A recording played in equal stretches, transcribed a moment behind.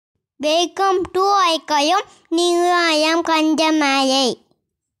Welcome to ஐக்கயம் நியூயம் Kanjamalai.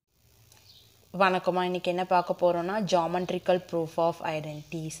 வணக்கம்மா. இன்றைக்கி என்ன பார்க்க போகிறோன்னா geometrical proof of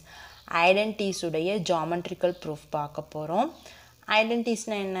identities. ஐடென்டிஸுடைய geometrical proof பார்க்க போகிறோம்.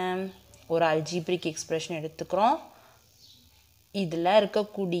 ஐடென்டிஸ்னால் என்ன? ஒரு algebraic expression எடுத்துக்கிறோம். இதில்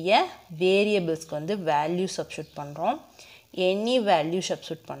இருக்கக்கூடிய வேரியபிள்ஸ்க்கு வந்து வேல்யூ சப்ஸ்டியூட் பண்ணுறோம். எனி வேல்யூ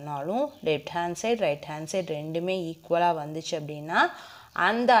சப்ஸ்டியூட் பண்ணாலும் left hand side right hand side ரெண்டுமே ஈக்குவலாக வந்துச்சு அப்படின்னா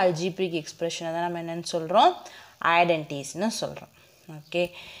அந்த algebraic எக்ஸ்பிரஷனை தான் நம்ம என்னென்னு சொல்கிறோம்? ஐடென்டிஸ்னு சொல்கிறோம். ஓகே,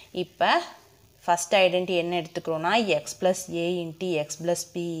 இப்போ ஃபஸ்ட் ஐடென்டி என்ன எடுத்துக்கிறோன்னா X plus A into X plus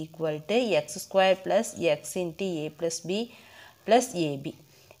B equal to X square plus X into A plus B plus AB.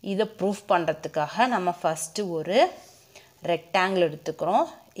 இதை ப்ரூஃப் பண்ணுறதுக்காக நம்ம ஃபஸ்ட்டு ஒரு ரெக்டாங்கிள் எடுத்துக்கிறோம்.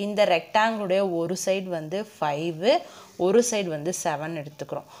 இந்த ரெக்டாங்கிளுடைய ஒரு சைடு வந்து 5, ஒரு சைடு வந்து 7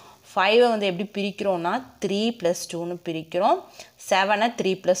 எடுத்துக்கிறோம். 5 வந்து எப்படி பிரிக்கிறோன்னா 3 + 2ன்னு பிரிக்கிறோம். 7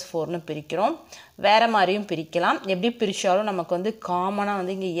 3 + 4ன்னு பிரிக்கிறோம். வேறு மாதிரியும் பிரிக்கலாம். எப்படி பிரித்தாலும் நமக்கு வந்து காமனாக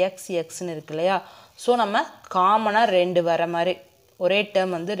வந்து இங்கே எக்ஸ்ன்னு இருக்கு இல்லையா? ஸோ நம்ம காமனாக 2 வர மாதிரி ஒரே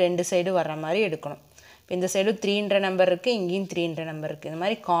டேர்ம் வந்து 2 சைடு வர்ற மாதிரி எடுக்கணும். இப்போ இந்த சைடு 3ன்ற நம்பர் இருக்குது, இங்கேயும் 3ன்ற நம்பர் இருக்குது. இந்த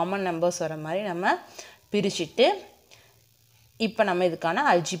மாதிரி காமன் நம்பர்ஸ் வர மாதிரி நம்ம பிரிச்சுட்டு இப்போ நம்ம இதுக்கான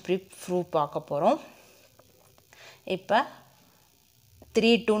algebraic proof பார்க்க போகிறோம். இப்போ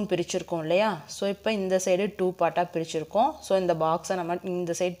 3 2ன்னு பிரிச்சுருக்கோம் இல்லையா? ஸோ இப்போ இந்த சைடு 2 பார்ட்டாக பிரிச்சுருக்கோம். ஸோ இந்த பாக்ஸை நம்ம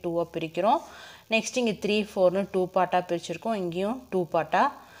இந்த சைடு 2ஆக பிரிக்கிறோம். நெக்ஸ்ட் இங்கே 3 4ன்னு 2 பார்ட்டாக பிரிச்சுருக்கோம். இங்கேயும் 2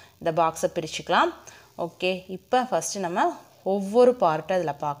 பார்ட்டாக இந்த பாக்ஸை பிரிச்சுக்கலாம். ஓகே, இப்போ ஃபஸ்ட்டு நம்ம ஒவ்வொரு பார்ட்டை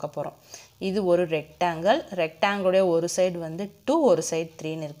அதில் பார்க்க போகிறோம். இது ஒரு ரெக்டாங்கிளுடைய ஒரு சைடு வந்து 2, ஒரு சைடு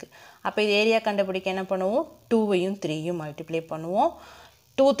 3ன்னு இருக்குது. அப்போ இது ஏரியா கண்டுபிடிக்க என்ன பண்ணுவோம்? 2வையும் 3யும் மல்டிப்ளை பண்ணுவோம்.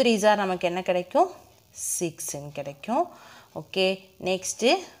 2 3s நமக்கு என்ன கிடைக்கும்? 6ன்னு கிடைக்கும். ஓகே, நெக்ஸ்ட்டு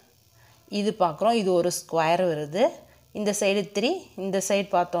இது பார்க்குறோம். இது ஒரு ஸ்கொயர் வருது. இந்த சைடு 3, இந்த சைடு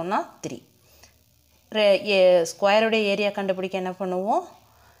பார்த்தோன்னா 3. ஸ்கொயருடைய ஏரியா கண்டுபிடிக்க என்ன பண்ணுவோம்?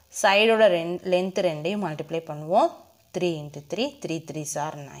 சைடோட லென்த்து ரெண்டையும் மல்டிப்ளை பண்ணுவோம். 3 × 3 3 3s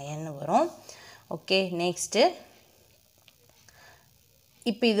 9 வரும். ஓகே, நெக்ஸ்ட்டு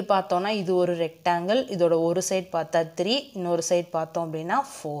இப்போ இது பார்த்தோன்னா இது ஒரு ரெக்டாங்கிள். இதோட ஒரு சைடு பார்த்தா 3, இன்னொரு சைடு பார்த்தோம் அப்படின்னா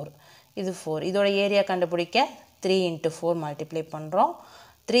 4. இது 4. இதோட ஏரியா கண்டுபிடிக்க 3 × 4 மல்டிப்ளை பண்ணுறோம்.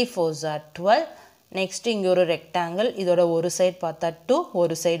 3 4s 12. நெக்ஸ்ட்டு இங்கே ஒரு ரெக்டாங்கிள். இதோட ஒரு சைடு பார்த்தா 2,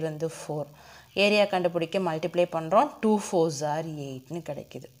 ஒரு சைடு வந்து 4. ஏரியா கண்டுபிடிக்க மல்டிப்ளை பண்ணுறோம். 2 4s 8ன்னு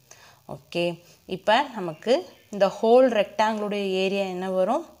கிடைக்குது. ஓகே, இப்போ நமக்கு இந்த ஹோல் ரெக்டாங்கிளுடைய ஏரியா என்ன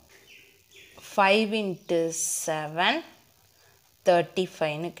வரும்? 5 × 7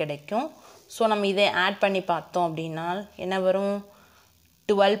 35ன்னு கிடைக்கும். ஸோ நம்ம இதை ஆட் பண்ணி பார்த்தோம் அப்படின்னா என்ன வரும்?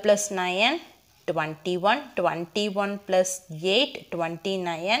 12 + 9 21, 21 + 8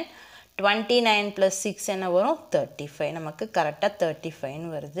 29, 29 + 6 என்ன வரும்? 35. நமக்கு கரெக்டாக 35ன்னு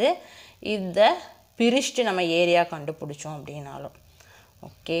வருது. இதை பிரிச்சுட்டு நம்ம ஏரியா கண்டுபிடிச்சோம் அப்படின்னாலும்.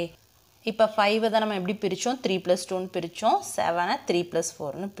 ஓகே, இப்போ 5 தான் நம்ம எப்படி பிரித்தோம்? 3 + 2ன்னு பிரித்தோம். 7 3 +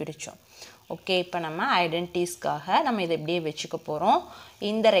 4ன்னு பிரித்தோம். ஓகே, இப்போ நம்ம ஐடென்டிஸ்க்காக நம்ம இதை எப்படியே வச்சுக்க போகிறோம்.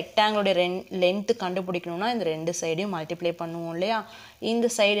 இந்த ரெக்டாங்கிளுடைய லென்த்து கண்டுபிடிக்கணும்னா இந்த 2 சைடையும் மல்டிப்ளை பண்ணுவோம் இல்லையா? இந்த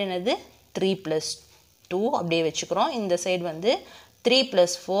சைடு என்னது? 3 + 2 அப்படியே வச்சுக்கிறோம். இந்த சைடு வந்து 3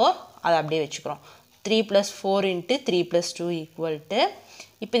 + 4 அதை அப்படியே வச்சுக்கிறோம். 3 + 4 × 3 + 2 ஈக்குவல் டு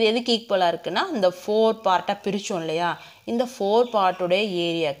இப்போ இது எதுக்கு ஈக்குவலாக இருக்குன்னா இந்த 4 பார்ட்டாக பிரித்தோம் இல்லையா? இந்த 4 பார்ட்டுடைய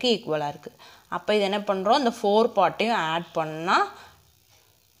ஏரியாவுக்கு ஈக்குவலாக இருக்குது. அப்போ இது என்ன பண்ணுறோம்? இந்த 4 பார்ட்டையும் ஆட் பண்ணால்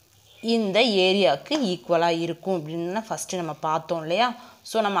இந்த ஏரியாவுக்கு ஈக்குவலாக இருக்கும் அப்படின்னு ஃபஸ்ட்டு நம்ம பார்த்தோம் இல்லையா?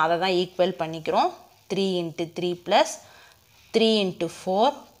 ஸோ நம்ம அதை தான் ஈக்குவல் பண்ணிக்கிறோம். 3 × 3 + 3 × 4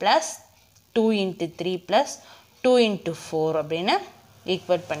 + 2 × 3 + 2 × 4 அப்படின்னு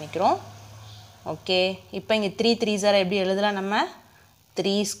ஈக்குவல் பண்ணிக்கிறோம். ஓகே, இப்போ இங்கே 3 3s எப்படி எழுதலாம்? நம்ம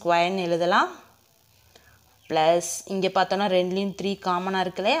 3² எழுதலாம். ப்ளஸ் இங்கே பார்த்தோன்னா ரெண்டுலேயும் 3 காமனாக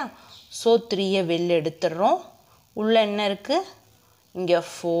இருக்கு இல்லையா? ஸோ 3யை வெளில எடுத்துடுறோம். உள்ளே என்ன இருக்குது? இங்கே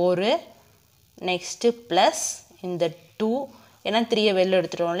 4. நெக்ஸ்ட்டு ப்ளஸ் இந்த 2, ஏன்னா 3யை வெளில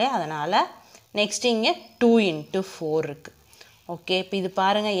எடுத்துட்டோம் இல்லையா? அதனால் நெக்ஸ்ட்டு இங்கே 2 × 4 இருக்குது. ஓகே, இப்போ இது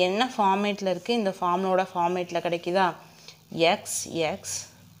பாருங்கள் என்ன ஃபார்மேட்டில் இருக்குது? இந்த ஃபார்மலோட ஃபார்மேட்டில் கிடைக்குதா? எக்ஸ்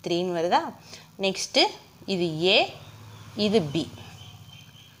 3ன்னு வருதா? நெக்ஸ்ட்டு இது ஏ, இது B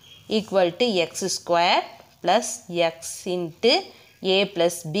equal to x² + x × a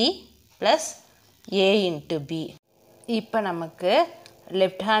 + b + a × b. இப்போ நமக்கு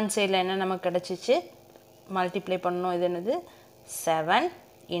லெஃப்ட் ஹேண்ட் சைடில் என்ன நமக்கு கிடச்சிச்சு? மல்டிப்ளை பண்ணோம். இது என்னது? 7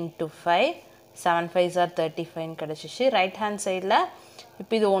 × 5 7 5s 35ன்னு கிடச்சிச்சு. ரைட் ஹேண்ட் சைடில்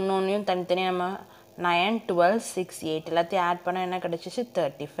இப்போ இது ஒன்றையும் தனித்தனியாக நம்ம 9 12 6 8 எல்லாத்தையும் ஆட் பண்ணால் என்ன கிடச்சிச்சு?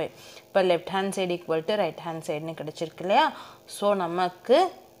 35. இப்போ left hand side equal to right hand சைடுன்னு கிடச்சிருக்கு இல்லையா? ஸோ நமக்கு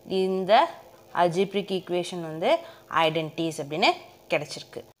இந்த algebraic equation வந்து identities அப்படின்னு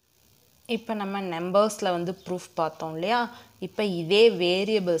கிடைச்சிருக்கு. இப்போ நம்ம நம்பர்ஸில் வந்து ப்ரூஃப் பார்த்தோம் இல்லையா, இப்போ இதே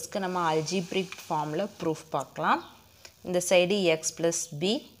வேரியபிள்ஸ்க்கு நம்ம அல்ஜிப்ரிக் ஃபார்மில் ப்ரூஃப் பார்க்கலாம். இந்த side X plus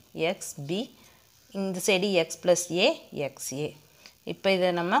B X B, இந்த side X plus A X ஏ. இப்போ இதை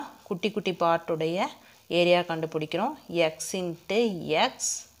நம்ம குட்டி குட்டி பார்ட்டுடைய ஏரியா கண்டுபிடிக்கிறோம். எக்ஸ் இன்ட்டு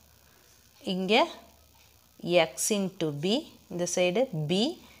எக்ஸ், இங்கே எக்ஸ் இன்ட்டு பி, இந்த சைடு பி,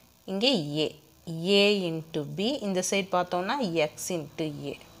 இங்கே ஏ, ஏ இன்ட்டு பி, இந்த சைடு பார்த்தோம்னா எக்ஸ் இன்ட்டு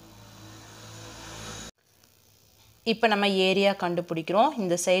ஏ. இப்போ நம்ம ஏரியா கண்டுபிடிக்கிறோம்.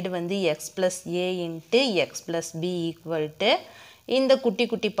 இந்த சைடு வந்து X plus A into X plus B equal to இந்த குட்டி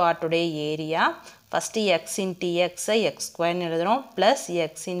குட்டி பார்ட்டுடைய ஏரியா. ஃபஸ்ட்டு எக்ஸ் இன்ட்டு எக்ஸை எக்ஸ் ஸ்கொயர்னு எழுதுகிறோம், plus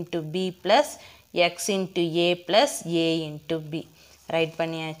X into B plus X into A plus A into B right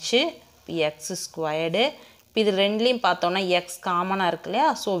பண்ணியாச்சு. இப்போ எக்ஸ் ஸ்கொயர்டு. இப்போ இது ரெண்டுலேயும் பார்த்தோன்னா எக்ஸ் காமனாக இருக்கு இல்லையா,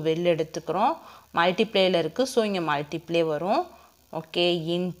 ஸோ வெளில எடுத்துக்கிறோம். மல்டிப்ளேயில் இருக்குது, ஸோ இங்கே மல்டிப்ளே வரும். ஓகே,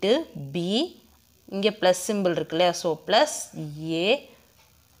 இன்ட்டு பி, இங்கே ப்ளஸ் சிம்பிள் இருக்கு இல்லையா, so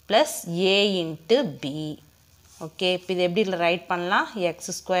plus A into B. Okay, இப்போ இது எப்படி ரைட் பண்ணலாம்,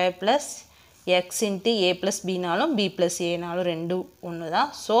 X square plus X into ஏ ப்ளஸ் பினாலும் பி ப்ளஸ் ஏனாலும் ரெண்டும் ஒன்று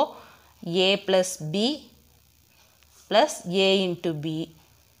தான். So A plus B plus A into B.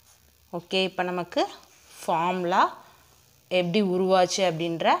 Okay, இப்போ நமக்கு ஃபார்முலா எப்படி உருவாச்சு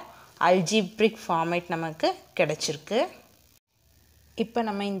அப்படின்ற அல்ஜிப்ரிக் ஃபார்மேட் நமக்கு கிடச்சிருக்கு. இப்போ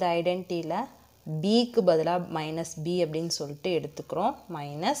நம்ம இந்த ஐடென்டிட்டியில் பிக்கு பதிலாக மைனஸ் பி அப்படின்னு சொல்லிட்டு எடுத்துக்கிறோம்,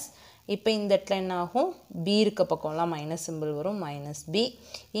 மைனஸ். இப்போ இந்த இடத்துல என்ன ஆகும், பி இருக்க பக்கம்லாம் மைனஸ் சிம்பிள் வரும், மைனஸ் பி.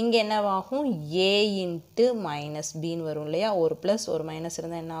 இங்கே என்னவாகும், ஏ இன்ட்டு மைனஸ் பின்னு வரும் இல்லையா, ஒரு ப்ளஸ் ஒரு மைனஸ்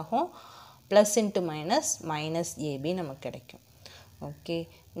இருந்தால் என்ன ஆகும், plus into minus minus AB நமக்கு கிடைக்கும். ஓகே,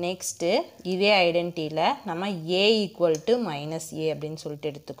 நெக்ஸ்ட்டு இதே ஐடென்டிட்டியில் நம்ம ஏ ஈக்குவல் டு மைனஸ் ஏ அப்படின்னு சொல்லிட்டு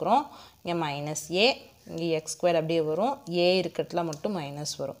எடுத்துக்கிறோம். இங்கே மைனஸ் ஏ, இங்கே எக்ஸ் ஸ்கொயர் அப்படியே வரும், ஏ இருக்கிறதுல மட்டும்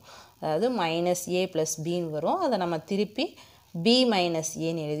மைனஸ் வரும், அதாவது மைனஸ் ஏ ப்ளஸ் பின்னு வரும். அதை நம்ம திருப்பி பி மைனஸ்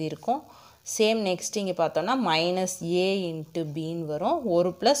ஏன்னு எழுதியிருக்கோம். சேம் நெக்ஸ்ட் இங்கே பார்த்தோன்னா மைனஸ் ஏ இன்ட்டு பின்னு வரும், ஒரு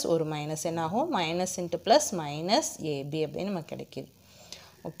ப்ளஸ் ஒரு மைனஸ் என்ன ஆகும், minus into plus minus AB அப்படின்னு நமக்கு கிடைக்கிது.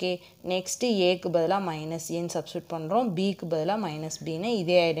 ஓகே, நெக்ஸ்ட்டு ஏக்கு பதிலாக மைனஸ் ஏன்னு சப்ஸ்டியூட் பண்ணுறோம், பிக்கு பதிலாக மைனஸ் பின்னு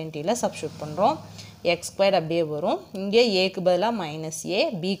இதே ஐடென்டிட்டியில் சப்ஸ்டியூட் பண்ணுறோம். எக்ஸ் ஸ்கொயர் அப்படியே வரும், இங்கே ஏக்கு பதிலாக மைனஸ் ஏ,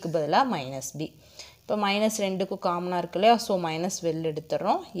 பிக்கு பதிலாக மைனஸ் பி. இப்போ மைனஸ் ரெண்டுக்கும் காமனாக இருக்கு இல்லையா, ஸோ மைனஸ் வெளில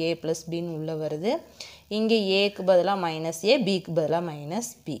எடுத்துடுறோம், ஏ ப்ளஸ் பின்னு உள்ளே வருது. இங்கே ஏக்கு பதிலாக மைனஸ் ஏ, பிக்கு பதிலாக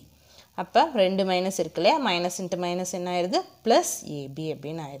மைனஸ் பி. அப்போ ரெண்டு மைனஸ் இருக்கு இல்லையா, மைனஸ் இன்ட்டு மைனஸ் என்ன ஆயிடுது, ப்ளஸ் ஏபி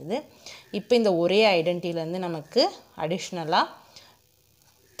அப்படின்னு ஆயிடுது. இப்போ இந்த ஒரே ஐடென்டிட்டிலேருந்து நமக்கு அடிஷ்னலாக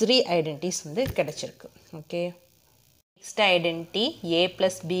 3 ஐடென்டிட்டிஸ் வந்து கிடச்சிருக்கு. Okay, next identity a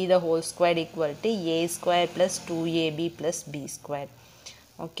plus be the whole square equal to A square plus 2ab plus B square.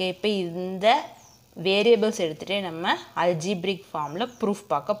 Okay, இப்போ இந்த வேரியபிள்ஸ் எடுத்துகிட்டே நம்ம அல்ஜிப்ரிக் ஃபார்மில் ப்ரூஃப்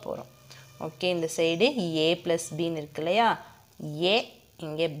பார்க்க போகிறோம். ஓகே, இந்த சைடு ஏ ப்ளஸ் பின்னு இருக்கு இல்லையா, ஏ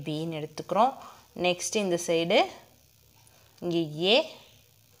இங்கே பின்னு எடுத்துக்கிறோம். நெக்ஸ்ட்டு இந்த சைடு இங்கே ஏ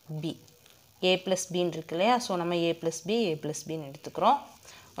பி, ஏ ப்ளஸ் பின்னு இருக்கு இல்லையா, ஸோ நம்ம ஏ ப்ளஸ் பின்னு எடுத்துக்கிறோம்.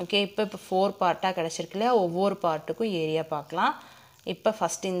 ஓகே, இப்போ 4 பார்ட்டாக கிடச்சிருக்கு இல்லையா, ஒவ்வொரு பார்ட்டுக்கும் ஏரியா பார்க்கலாம். இப்போ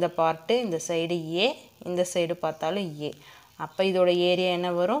ஃபஸ்ட்டு இந்த பார்ட்டு, இந்த சைடு ஏ, இந்த சைடு பார்த்தாலும் ஏ. அப்போ இதோட ஏரியா என்ன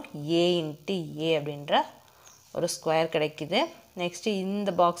வரும், ஏ இன்ட்டு ஏ அப்படின்ற ஒரு ஸ்கொயர் கிடைக்குது. நெக்ஸ்ட்டு இந்த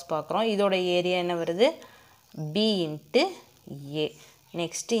பாக்ஸ் பார்க்குறோம், இதோட ஏரியா என்ன வருது, பி இன்ட்டு ஏ.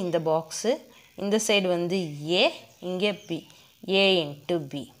 நெக்ஸ்ட்டு இந்த பாக்ஸு, இந்த சைடு வந்து ஏ, இங்கே B, A into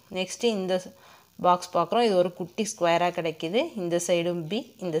B. Next இந்த பாக்ஸ் பார்க்குறோம், இது ஒரு குட்டி ஸ்கொயராக கிடைக்கிது, இந்த சைடும் பி,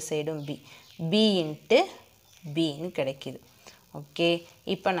 இந்த சைடும் பி, பி இன்ட்டு பின்னு கிடைக்கிது. ஓகே,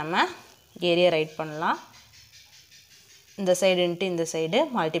 இப்போ நம்ம ஏரியா ரைட் பண்ணலாம். இந்த சைடு இன்ட்டு இந்த சைடு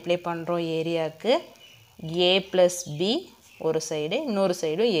மல்டிப்ளை பண்ணுறோம் ஏரியாவுக்கு. ஏ ப்ளஸ் பி ஒரு சைடு, இன்னொரு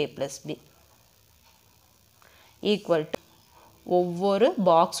சைடும் ஏ ப்ளஸ் பி ஈக்குவல் டு ஒவ்வொரு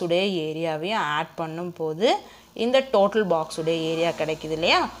பாக்ஸுடைய ஏரியாவையும் ஆட் பண்ணும் போது இந்த டோட்டல் பாக்ஸுடைய ஏரியா கிடைக்குது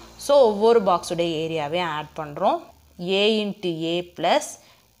இல்லையா, ஸோ ஒவ்வொரு பாக்ஸுடைய ஏரியாவையும் ஆட் பண்ணுறோம். A into A plus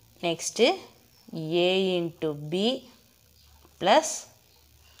next A into B plus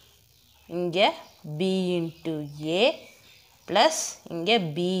இங்கே பி இன்ட்டு ஏ ப்ளஸ் இங்கே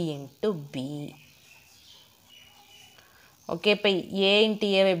பி இன்ட்டு பி. ஓகே, இப்போ ஏ இன்ட்டு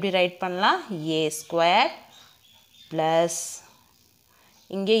ஏவை எப்படி ரைட் பண்ணலாம், ஏ ஸ்கொயர் ப்ளஸ்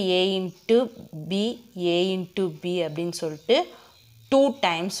இங்கே ஏ இன்ட்டு பி அப்படின்னு சொல்லிட்டு 2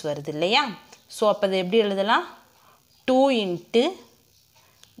 டைம்ஸ் வருது இல்லையா, ஸோ அப்போ அதை எப்படி எழுதலாம், 2 இன்ட்டு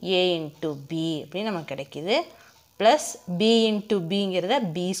ஏ இன்ட்டு பி அப்படின்னு நமக்கு கிடைக்கிது. ப்ளஸ் பி இன்ட்டு பிங்கிறத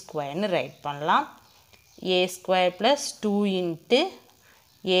பி ஸ்கொயர்னு ரைட் பண்ணலாம். ஏ square plus 2 into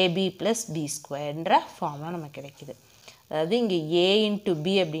AB plus B ஸ்கொயர்ன்ற formula நமக்கு கிடைக்குது. அதாவது இங்கே A into B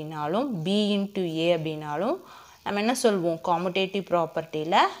அப்படின்னாலும் B into A அப்படின்னாலும் நம்ம என்ன சொல்வோம், காமுடேட்டிவ்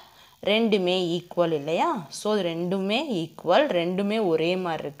ப்ராப்பர்ட்டியில் ரெண்டுமே ஈக்குவல் இல்லையா? ஸோ இது ரெண்டுமே ஈக்குவல், ரெண்டுமே ஒரே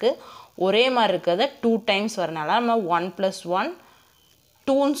மாதிரி இருக்குது. ஒரே மாதிரி இருக்கிறத 2 டைம்ஸ் வரனால நம்ம 1 + 1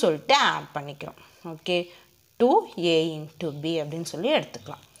 2ன்னு சொல்லிட்டு ஆட் பண்ணிக்கிறோம். ஓகே, 2A into B அப்படின்னு சொல்லி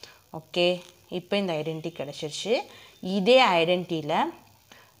எடுத்துக்கலாம். ஓகே, இப்போ இந்த ஐடென்டிட்டி கிடச்சிருச்சு. இதே ஐடென்டிட்டியில்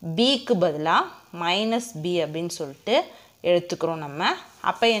பிக்கு பதிலாக -b அப்படின்னு சொல்லிட்டு எடுத்துக்கிறோம் நம்ம.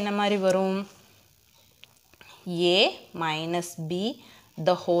 அப்போ என்ன மாதிரி வரும், a minus b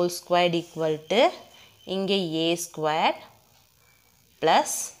the whole squared equal to இங்கே a squared plus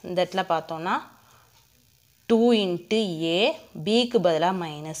இந்த இடத்துல பார்த்தோன்னா 2 into a, bக்கு பதிலாக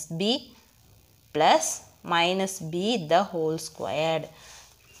 -b plus -b the whole squared,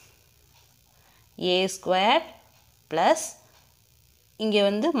 a squared plus இங்கே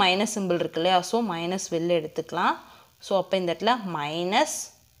வந்து மைனஸ் சிம்பிள் இருக்கு இல்லையா? ஸோ மைனஸ் வெளில எடுத்துக்கலாம். ஸோ அப்போ இந்த இடத்துல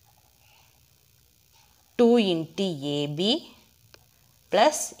 -2 into ab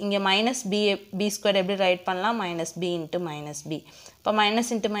ப்ளஸ் இங்கே -b ஸ்கொயர் எப்படி ரைட் பண்ணலாம், -b into -b. இப்போ மைனஸ்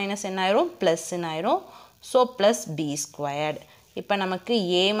இன்ட்டு மைனஸ் என்ன ஆயிரும், ப்ளஸ்ன்னு ஆயிரும். So plus b squared. இப்போ நமக்கு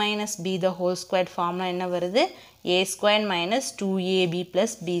a minus b the whole squared formula என்ன வருது, a squared minus 2ab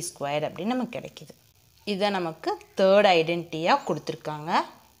plus b squared அப்படின்னு நமக்கு கிடைக்கிது. இதை நமக்கு தேர்ட் ஐடென்டிட்டியாக கொடுத்துருக்காங்க.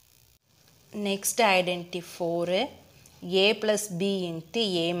 Next identity 4, a plus b into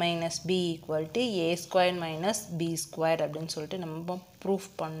a minus b equal to a squared minus b squared அப்படின்னு சொல்லிட்டு நம்ம ப்ரூஃப்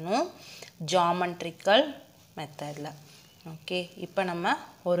பண்ணோம் ஜியோமெட்ரிக்கல் மெத்தடில். ஓகே, இப்போ நம்ம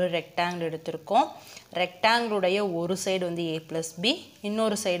ஒரு ரெக்டாங்கிள் எடுத்திருக்கோம். ரெக்டாங்கிளுடைய ஒரு சைடு வந்து a plus b,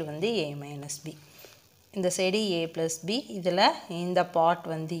 இன்னொரு சைடு வந்து a minus b. இந்த சைடு a plus b, இதில் இந்த பார்ட்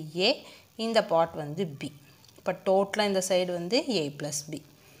வந்து a, இந்த பார்ட் வந்து b. இப்போ டோட்டலாக இந்த சைடு வந்து a plus b.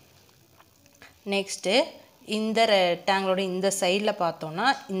 நெக்ஸ்ட்டு இந்த ரெக்டாங்கிளோட இந்த சைடில் பார்த்தோன்னா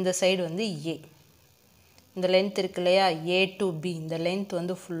இந்த சைடு வந்து a. இந்த லென்த் இருக்கு இல்லையா, a to b, இந்த லென்த்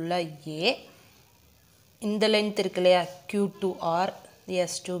வந்து ஃபுல்லாக a. இந்த லென்த் இருக்கு இல்லையா, q to r,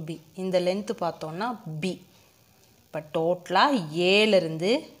 s to b, இந்த லென்த்து பார்த்தோன்னா b. இப்போ டோட்டலாக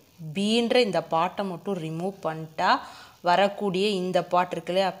ஏலேருந்து bன்ற இந்த பார்ட்டை மட்டும் ரிமூவ் பண்ணிட்டா வரக்கூடிய இந்த பார்ட்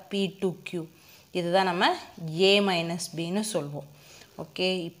இருக்கு இல்லையா, p to q, இதுதான் நம்ம a minus bன்னு சொல்வோம். ஓகே,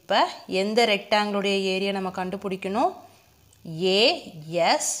 இப்போ எந்த ரெக்டாங்கிளுடைய ஏரியா நம்ம கண்டுபிடிக்கணும்,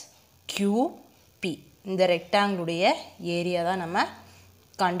 ASQP, இந்த ரெக்டாங்கிளுடைய ஏரியா தான் நம்ம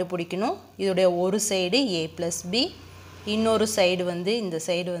கண்டுபிடிக்கணும். இதோடைய ஒரு சைடு a plus b, இன்னொரு சைடு வந்து இந்த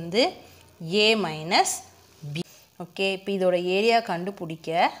சைடு வந்து a minus b. ஓகே, இப்போ இதோட ஏரியா கண்டுபிடிக்க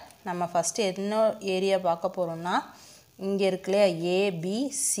நம்ம ஃபஸ்ட்டு என்ன ஏரியா பார்க்க போகிறோம்னா, இங்கே இருக்கு இல்லையா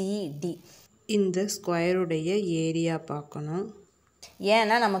ABCD, இந்த ஸ்கொயருடைய ஏரியா பார்க்கணும்.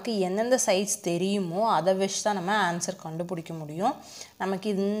 ஏன்னா நமக்கு எந்தெந்த சைட்ஸ் தெரியுமோ அதை வச்சு தான் நம்ம ஆன்சர் கண்டுபிடிக்க முடியும். நமக்கு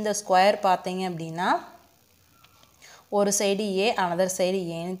இந்த ஸ்கொயர் பார்த்தீங்க அப்படின்னா ஒரு சைடு ஏ, அனதர் சைடு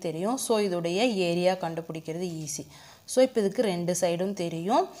ஏன்னு தெரியும். ஸோ இதோடைய ஏரியா கண்டுபிடிக்கிறது ஈஸி. ஸோ இப்போ இதுக்கு ரெண்டு சைடும்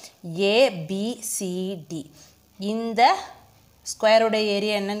தெரியும், ABCD. இந்த ஸ்கொயருடைய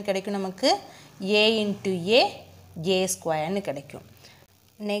ஏரியா என்னன்னு கிடைக்கும் நமக்கு, a into a ஸ்கொயர்னு கிடைக்கும்.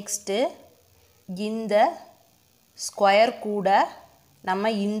 நெக்ஸ்ட்டு இந்த ஸ்கொயர் கூட நம்ம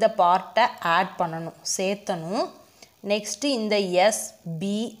இந்த பார்ட்டை ஆட் பண்ணணும், சேர்த்தணும். நெக்ஸ்ட்டு இந்த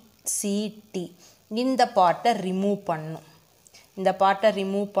SBCT, இந்த பார்ட்டை ரிமூவ் பண்ணணும். இந்த பார்ட்டை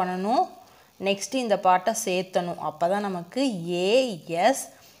ரிமூவ் பண்ணணும். நெக்ஸ்ட்டு இந்த பார்ட்டை சேர்த்தணும். அப்போ தான் நமக்கு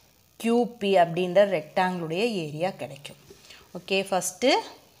ASQP அப்படின்ற ரெக்டாங்கிளுடைய ஏரியா கிடைக்கும். ஓகே, ஃபஸ்ட்டு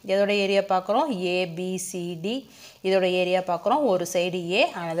இதோட ஏரியா பார்க்குறோம், ABCD, இதோட ஏரியா பார்க்குறோம். ஒரு side A,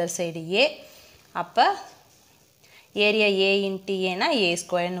 another side A. அப்போ ஏரியா a into ஏனா a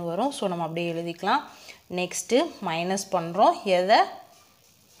ஸ்கொயர்னு வரும். ஸோ நம்ம அப்படியே எழுதிக்கலாம். நெக்ஸ்ட்டு மைனஸ் பண்ணுறோம் எதை,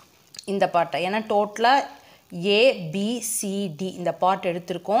 இந்த பார்ட்டை. ஏன்னா டோட்டலாக ABCD இந்த பார்ட்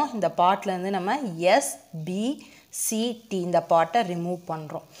எடுத்திருக்கோம். இந்த பார்ட்லேருந்து நம்ம SBCT இந்த பார்ட்டை ரிமூவ்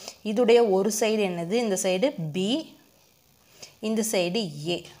பண்ணுறோம். இதுடைய ஒரு சைடு என்னது, இந்த சைடு B, இந்த சைடு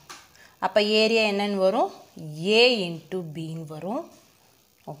A. அப்போ ஏரியா என்னன்னு வரும், a into bன்னு வரும்.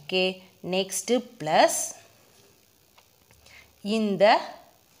 ஓகே, நெக்ஸ்ட்டு ப்ளஸ் இந்த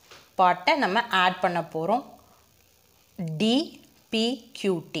பார்ட்டை நம்ம ஆட் பண்ண போகிறோம்,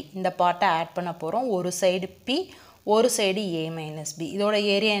 DPQT இந்த பார்ட்டை ஆட் பண்ண போகிறோம். ஒரு சைடு P, ஒரு சைடு a minus b. இதோட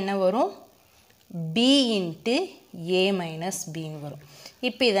ஏரியா என்ன வரும், B into a minus bன்னு வரும்.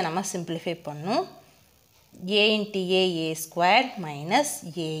 இப்போ இதை நம்ம சிம்பிளிஃபை பண்ணணும். a into a squared minus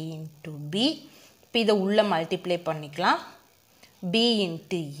a into b. இப்போ இதை உள்ளே மல்டிப்ளை பண்ணிக்கலாம், b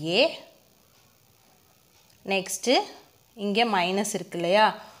into a. நெக்ஸ்ட்டு இங்கே மைனஸ் இருக்கு இல்லையா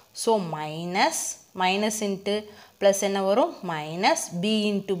ஸோ மைனஸ் இன்ட்டு ப்ளஸ் என்ன வரும் minus B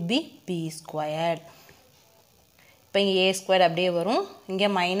into B squared இப்போ இங்கே ஏ ஸ்கொயர் அப்படியே வரும் இங்கே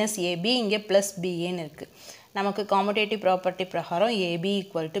மைனஸ் ஏபி இங்கே ப்ளஸ் பிஏன்னு இருக்குது நமக்கு காம்படேட்டிவ் ப்ராப்பர்ட்டி பிரகாரம் AB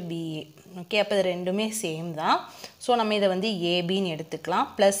equal to BA okay அப்போ இது ரெண்டுமே சேம் தான் ஸோ நம்ம இதை வந்து ஏபின்னு எடுத்துக்கலாம்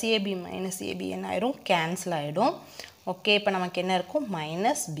ப்ளஸ் ஏபி மைனஸ் ஏபி என்ன ஆயிரும் கேன்சல் ஆகிடும் ஓகே இப்போ நமக்கு என்ன இருக்கும்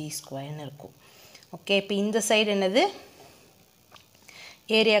மைனஸ் பி ஸ்கொயர்னு இருக்கும் ஓகே இப்போ இந்த சைடு என்னது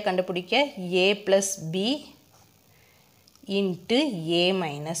ஏரியா கண்டுபிடிக்க ஏ ப்ளஸ் பி இன்ட்டு ஏ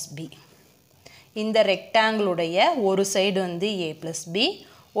மைனஸ் பி இந்த ரெக்டாங்கிளுடைய ஒரு சைடு வந்து ஏ ப்ளஸ் பி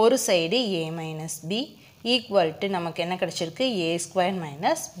ஒரு side A minus B equal to நமக்கு என்ன கிடச்சிருக்கு ஏ ஸ்கொயர்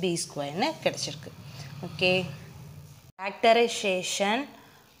மைனஸ் பி ஸ்கொயர்னு கிடச்சிருக்கு ஓகே ஃபேக்டரைசேஷன்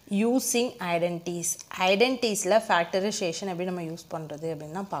யூஸிங் ஐடென்டிஸில் ஃபேக்டரைசேஷன் எப்படி நம்ம யூஸ் பண்ணுறது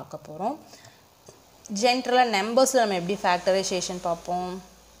அப்படின்னு தான் பார்க்க போகிறோம் ஜென்ரலாக நம்பர்ஸில் நம்ம எப்படி ஃபேக்டரைசேஷன் பார்ப்போம்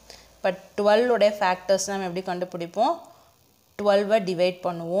இப்போ 12 ஃபேக்டர்ஸ் நம்ம எப்படி கண்டுபிடிப்போம் 12 டிவைட்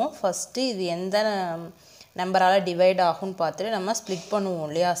பண்ணுவோம் ஃபஸ்ட்டு இது எந்த நம்பரால் டிவைட் ஆகும்னு பார்த்துட்டு நம்ம ஸ்ப்ளிட் பண்ணுவோம்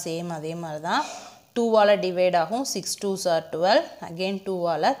இல்லையா சேம் அதே மாதிரி தான் 2ஆல் டிவைட் ஆகும் 6 2s are 12 again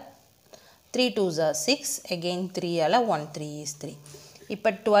 2ஆல் 3 2s are 6 again 3ஆல் 1 3 is 3 இப்போ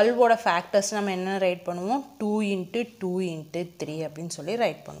 12ஓட ஃபேக்டர்ஸ் நம்ம என்ன ரைட் பண்ணுவோம் 2 இன்ட்டு 2 இன்ட்டு 3 அப்படின்னு சொல்லி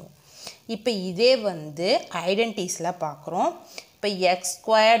ரைட் பண்ணுவோம் இப்போ இதே வந்து ஐடென்டிஸில் பார்க்குறோம் இப்போ எக்ஸ்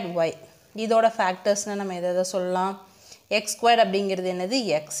ஸ்கொயர்ட் ஒய் இதோட ஃபேக்டர்ஸ்னால் நம்ம எதை சொல்லலாம் எக்ஸ் ஸ்கொயர்ட் அப்படிங்கிறது என்னது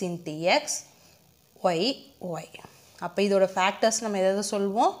X into X Y Y அப்போ இதோட ஃபேக்டர்ஸ் நம்ம எதை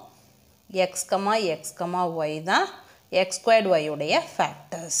சொல்லுவோம் எக்ஸ் கமா ஒய் தான் X squared ஒய்யுடைய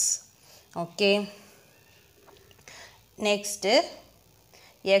factors okay next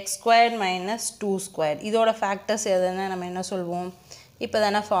X squared minus 2 squared இதோட ஃபேக்டர்ஸ் எதுன்னா நம்ம என்ன சொல்வோம் இப்போ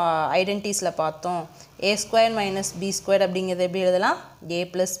தானே ஐடென்டிஸில் பார்த்தோம் ஏ ஸ்கொயர் மைனஸ் பி ஸ்கொயர் அப்படிங்கிறது எப்படி எழுதலாம் ஏ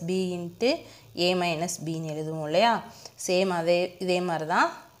ப்ளஸ் பி இன்ட்டு ஏ மைனஸ் பின்னு எழுதுவோம் இல்லையா சேம் இதே மாதிரி தான்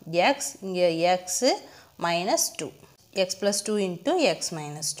எக்ஸ் இங்கே x minus 2 X plus 2 into X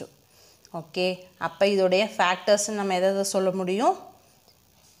minus 2 okay அப்போ இதோடைய ஃபேக்டர்ஸ்ன்னு நம்ம எதை சொல்ல முடியும்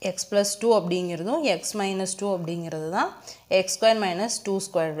எக்ஸ் ப்ளஸ் 2 அப்படிங்கிறதும் எக்ஸ் மைனஸ் 2 அப்படிங்கிறது தான் X square minus 2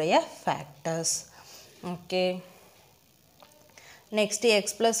 ஸ்கொயருடைய factors okay next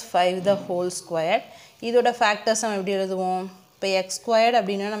X plus 5 the whole square இதோட ஃபேக்டர்ஸ் நம்ம எப்படி எழுதுவோம் இப்போ எக்ஸ் ஸ்கொயர்ட்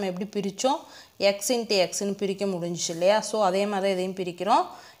அப்படின்னா நம்ம எப்படி பிரித்தோம் எக்ஸ் இன்ட்டு எக்ஸ்ன்னு பிரிக்க முடிஞ்சிச்சு இல்லையா ஸோ அதே மாதிரி தான் இதையும் பிரிக்கிறோம்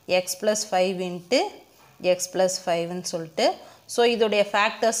X plus 5 into X plus 5ன்னு சொல்லிட்டு ஸோ இதோடைய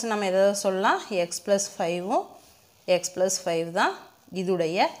ஃபேக்டர்ஸ் நம்ம எதை சொல்லலாம் எக்ஸ் ப்ளஸ் 5ம் எக்ஸ் ப்ளஸ் 5 தான்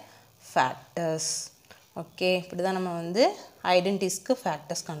இதுடைய ஃபேக்டர்ஸ் ஓகே இப்படி தான் நம்ம வந்து ஐடென்டிஸ்க்கு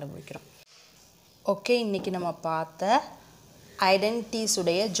ஃபேக்டர்ஸ் கண்டுபிடிக்கிறோம் ஓகே இன்றைக்கி நம்ம பார்த்த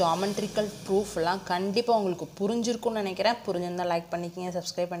ஐடென்டிஸுடைய ஜாமெட்ரிக்கல் ப்ரூஃப்லாம் கண்டிப்பாக உங்களுக்கு புரிஞ்சிருக்கும்னு நினைக்கிறேன் புரிஞ்சிருந்தால் லைக் பண்ணிக்கிங்க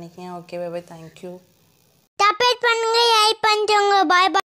சப்ஸ்கிரைப் பண்ணிக்கிங்க ஓகே பை தேங்க்யூ